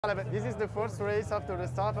This is the first race after the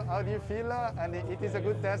start. How do you feel? And it is a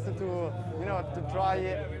good test to, to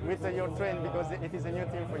try with your train because it is a new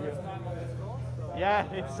team for you. Yeah,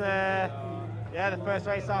 it's the first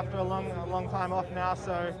race after a long time off now.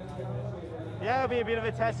 So yeah, it'll be a bit of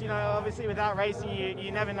a test. Obviously without racing,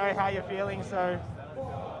 you never know how you're feeling. So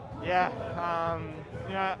yeah,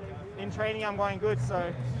 in training I'm going good.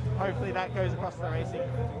 So hopefully that goes across to the racing.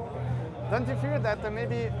 Don't you fear that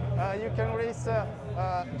maybe you can race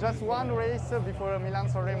just one race before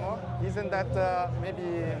Milan-San Remo? Isn't that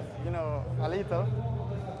maybe a little?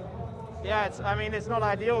 Yeah, it's not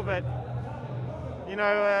ideal, but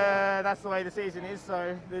that's the way the season is.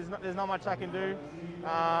 So there's not much I can do.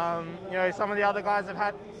 Some of the other guys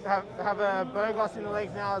have a Burgos in the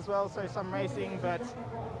legs now as well, so some racing. But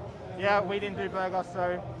yeah, we didn't do Burgos,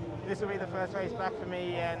 so this will be the first race back for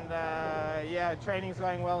me, and training's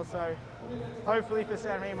going well, so hopefully for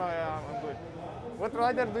San Remo I'm good. What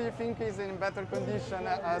rider do you think is in better condition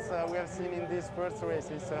as we have seen in these first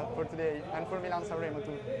races for today and for Milan-San Remo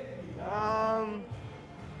too?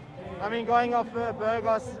 Going off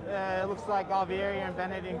Burgos, it looks like Galvieri and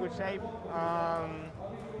Bennett in good shape.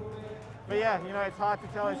 But yeah, it's hard to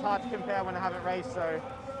tell, it's hard to compare when I haven't raced, so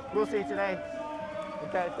we'll see today.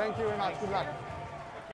 Okay, thank you very much, good luck.